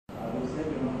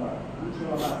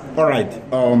All right.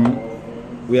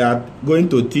 We are going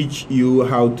to teach you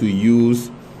how to use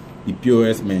the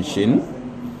POS machine.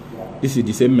 This is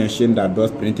the same machine that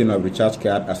does printing of recharge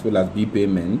card as well as bill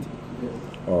payment.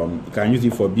 You can use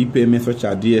it for bill payment such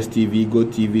as DStv,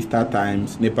 GOtv,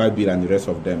 Startimes, NEPA bill, and the rest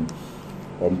of them.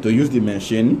 To use the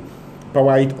machine,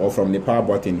 power it off from the power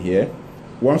button here.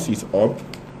 Once it's up,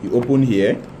 you open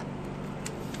here.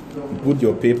 You put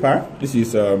your paper. This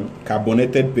is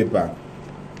carbonated paper.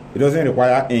 It doesn't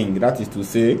require ink. That is to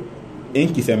say,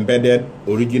 ink is embedded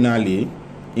originally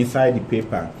inside the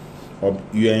paper.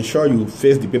 You ensure you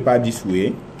face the paper this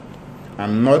way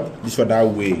and not this other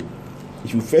way.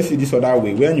 If you face it this other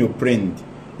way, when you print,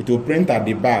 it will print at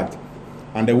the back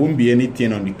and there won't be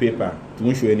anything on the paper. It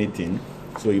won't show anything.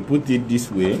 So you put it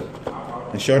this way,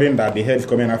 ensuring that the head is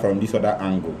coming out from this other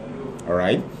angle.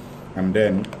 Alright? And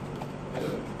then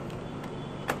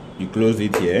you close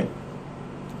it here.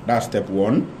 That's step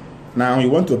 1. Now you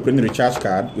want to print the recharge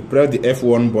card, you press the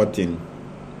F1 button.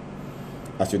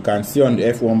 As you can see on the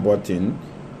F1 button,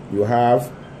 you have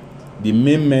the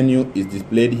main menu is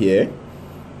displayed here.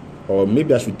 Or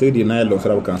maybe I should take the nylon so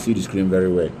that we can see the screen very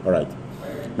well. Alright.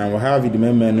 Now we have the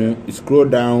main menu. You scroll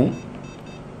down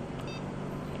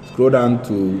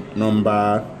to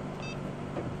number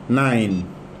 9.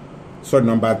 Sorry,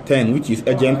 number 10, which is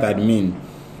agent admin.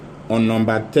 On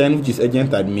number 10, which is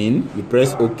agent admin, you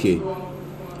press OK.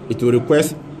 It will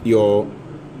request your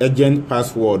agent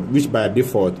password, which by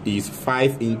default is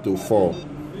 5×4.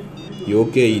 You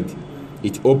OK it.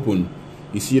 It's open.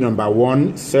 You see number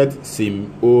 1, set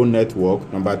SIM O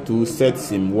network. Number 2, set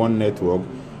SIM 1 network.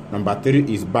 Number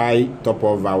 3 is buy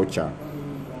top-up voucher.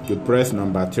 You press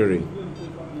number 3.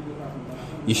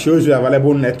 It shows you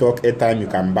available network airtime you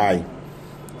can buy.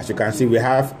 As you can see, we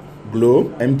have Glo,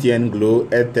 MTN Glo,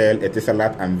 Airtel,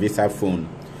 Etisalat, and Visa phone.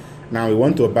 Now we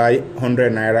want to buy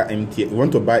 100 naira MTN. We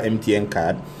want to buy MTN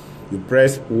card. You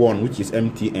press 1, which is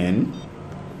MTN.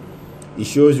 It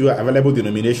shows you available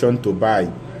denomination to buy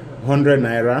 100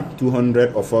 naira,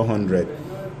 200, or 400.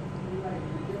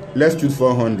 Let's choose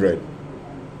 400.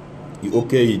 You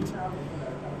OK it.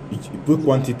 You put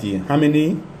quantity. How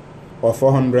many of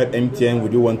 400 MTN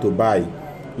would you want to buy?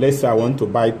 Let's say I want to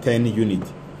buy 10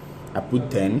 units. I put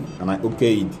 10 and I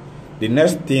OK it. The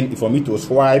next thing is for me to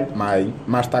swipe my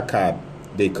MasterCard,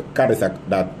 the card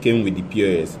that came with the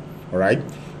POS. Alright?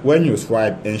 When you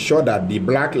swipe, ensure that the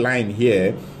black line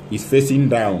here is facing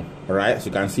down. Alright? As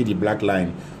you can see the black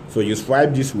line. So you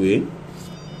swipe this way.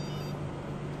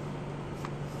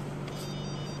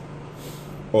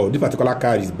 Oh, this particular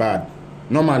card is bad.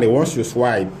 Normally, once you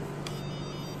swipe,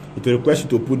 it will request you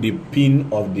to put the pin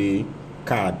of the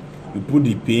card. You put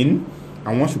the pin,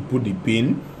 and once you put the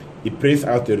pin, it prints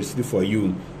out the receipt for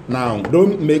you. Now,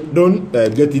 don't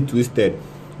get it twisted.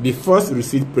 The first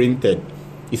receipt printed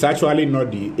is actually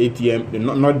not the ATM,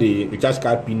 not the recharge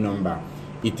card pin number.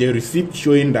 It's a receipt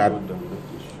showing that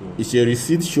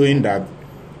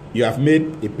you have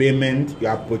made a payment, you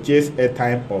have purchased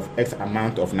airtime of X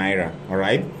amount of naira. All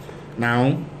right.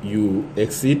 Now you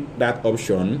exit that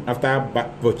option after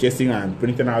purchasing and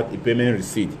printing out a payment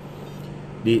receipt.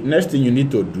 The next thing you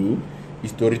need to do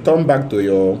is to return back to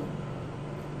your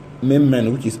main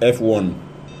menu, which is F1.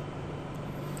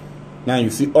 Now you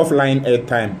see offline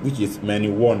airtime, which is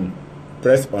menu 1.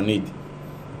 Press on it.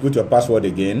 Put your password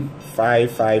again,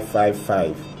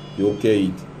 5555. You OK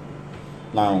it.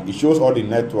 Now it shows all the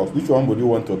networks. Which one would you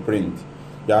want to print?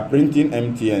 You are printing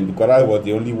MTN because that was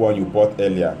the only one you bought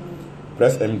earlier.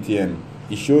 Press MTN.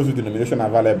 It shows you the denomination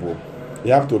available.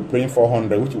 You have to print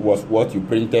 400, which was what you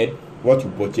printed, what you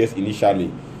purchased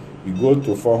initially. You go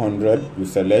to 400, you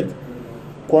select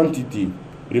quantity.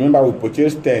 Remember, we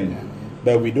purchased 10,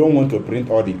 but we don't want to print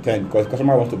all the 10 because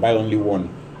customer wants to buy only 1.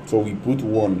 So we put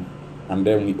 1 and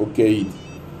then we OK it.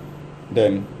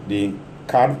 Then the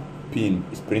card pin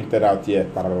is printed out here,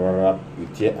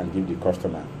 with here, and give the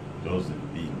customer. Just the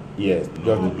pin? Yes, just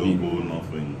the pin. Logo,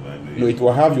 nothing like this. No, it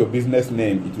will have your business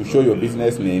name. It will show your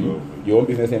business name, your own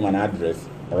business name and address,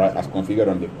 alright, as configured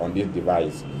on this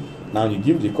device. Now you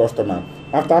give the customer.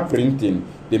 After printing,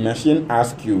 the machine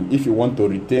asks you if you want to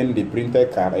retain the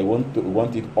printed card. I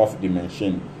want it off the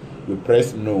machine. You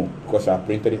press no because you have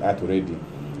printed it out already.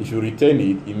 If you retain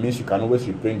it, it means you can always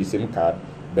reprint the same card,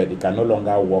 but it can no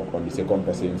longer work on the second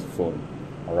person's phone.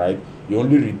 Alright? You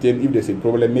only retain if there's a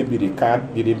problem. Maybe the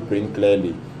card didn't print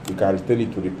clearly. You can retain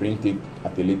it to reprint it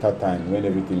at a later time when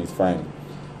everything is fine.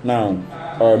 Now,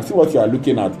 see what you are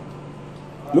looking at.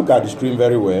 Look at the screen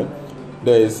very well.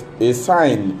 There's a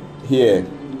sign here.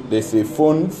 There's a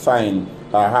phone sign.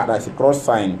 There's a cross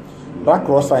sign. That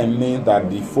cross sign means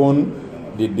that the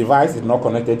the device is not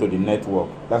connected to the network.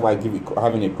 That's why I give it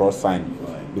having a cross sign,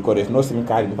 because there's no SIM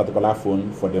card in the particular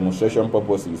phone for demonstration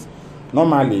purposes.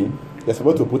 Normally, you're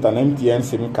supposed to put an MTN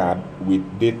SIM card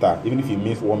with data, even if you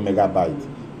miss 1 megabyte.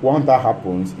 Once that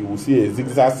happens, you will see a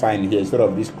zigzag sign here instead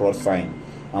of this cross sign.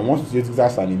 And once you see a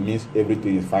zigzag sign, it means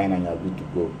everything is fine and you're good to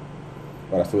go.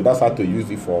 Right, so that's how to use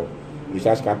it for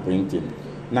recharge card printing.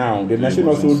 Now, the machine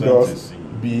also does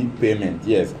bill payment.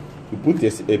 Yes, you put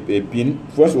a pin.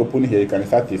 First, you open here, you can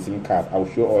insert a SIM card. I will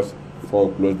show us before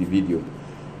we close the video.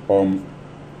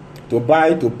 To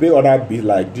pay other bills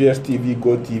like DStv,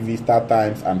 GOtv,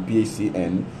 Startimes, and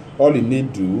PHCN, all you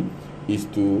need to do is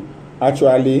to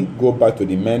actually go back to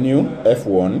the menu,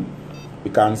 F1.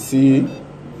 You can see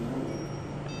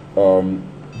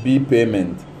bill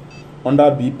payment.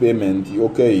 Under bill payment, you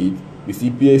okay it. You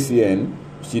see PHCN,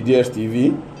 you see DStv,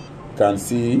 you can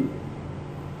see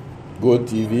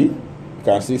GOtv, you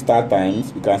can see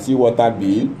Startimes, you can see water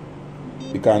bill,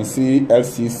 you can see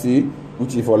LCC,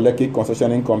 which is for Lekki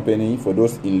Concessioning Company, for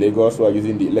those in Lagos who are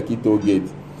using the Lekki toll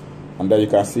gate. And then you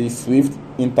can see Swift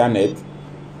Internet,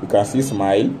 you can see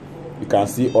Smile, you can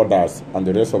see others, and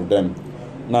the rest of them.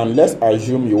 Now let's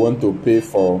assume you want to pay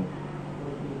for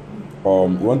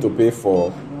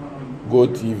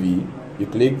GOtv. You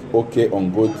click OK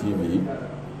on GOtv.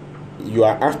 You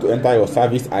are asked to enter your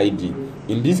service ID.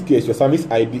 In this case, your service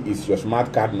ID is your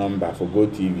smart card number for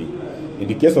GOtv. In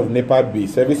the case of NEPA B,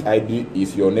 service ID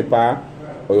is your NEPA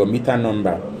or your meter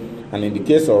number. And in the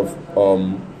case of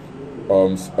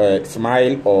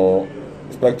Smile or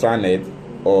SpectraNet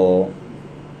or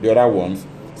the other ones,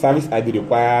 service ID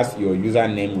requires your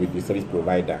username with the service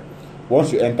provider.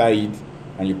 Once you enter it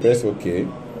and you press OK,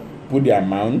 put the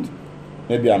amount.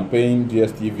 Maybe I'm paying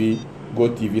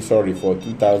GOtv, sorry, for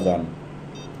 2,000.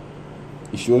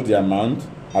 It shows the amount.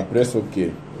 I press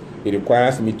OK. It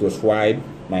requires me to swipe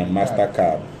my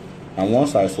MasterCard. And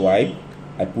once I swipe,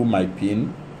 I put my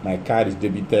PIN, my card is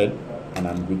debited, and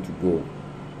I'm good to go.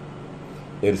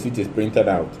 The receipt is printed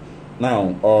out.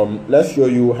 Now, let's show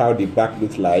you how the back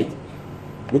looks like.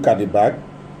 Look at the back.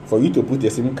 For you to put a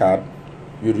SIM card,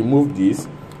 you remove this,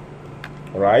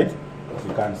 right? As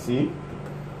you can see.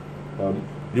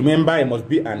 Remember, it must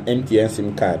be an MTN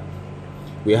SIM card.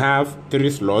 We have 3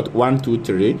 slots, 1, 2,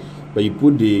 3. But you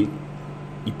put the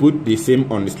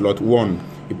SIM on the slot 1.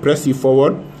 You press it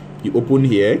forward. You open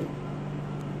here.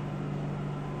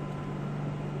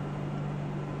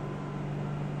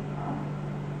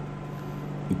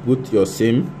 You put your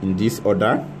SIM in this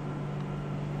order.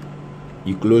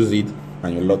 You close it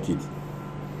and you lock it.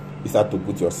 You start to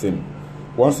put your SIM.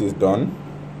 Once it's done,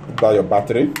 put down your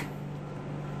battery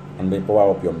and then power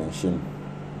up your machine.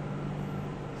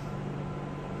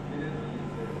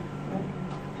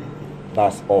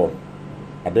 That's all.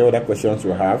 Are there other questions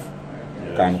you have?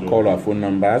 You can call our phone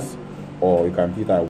numbers or you can visit our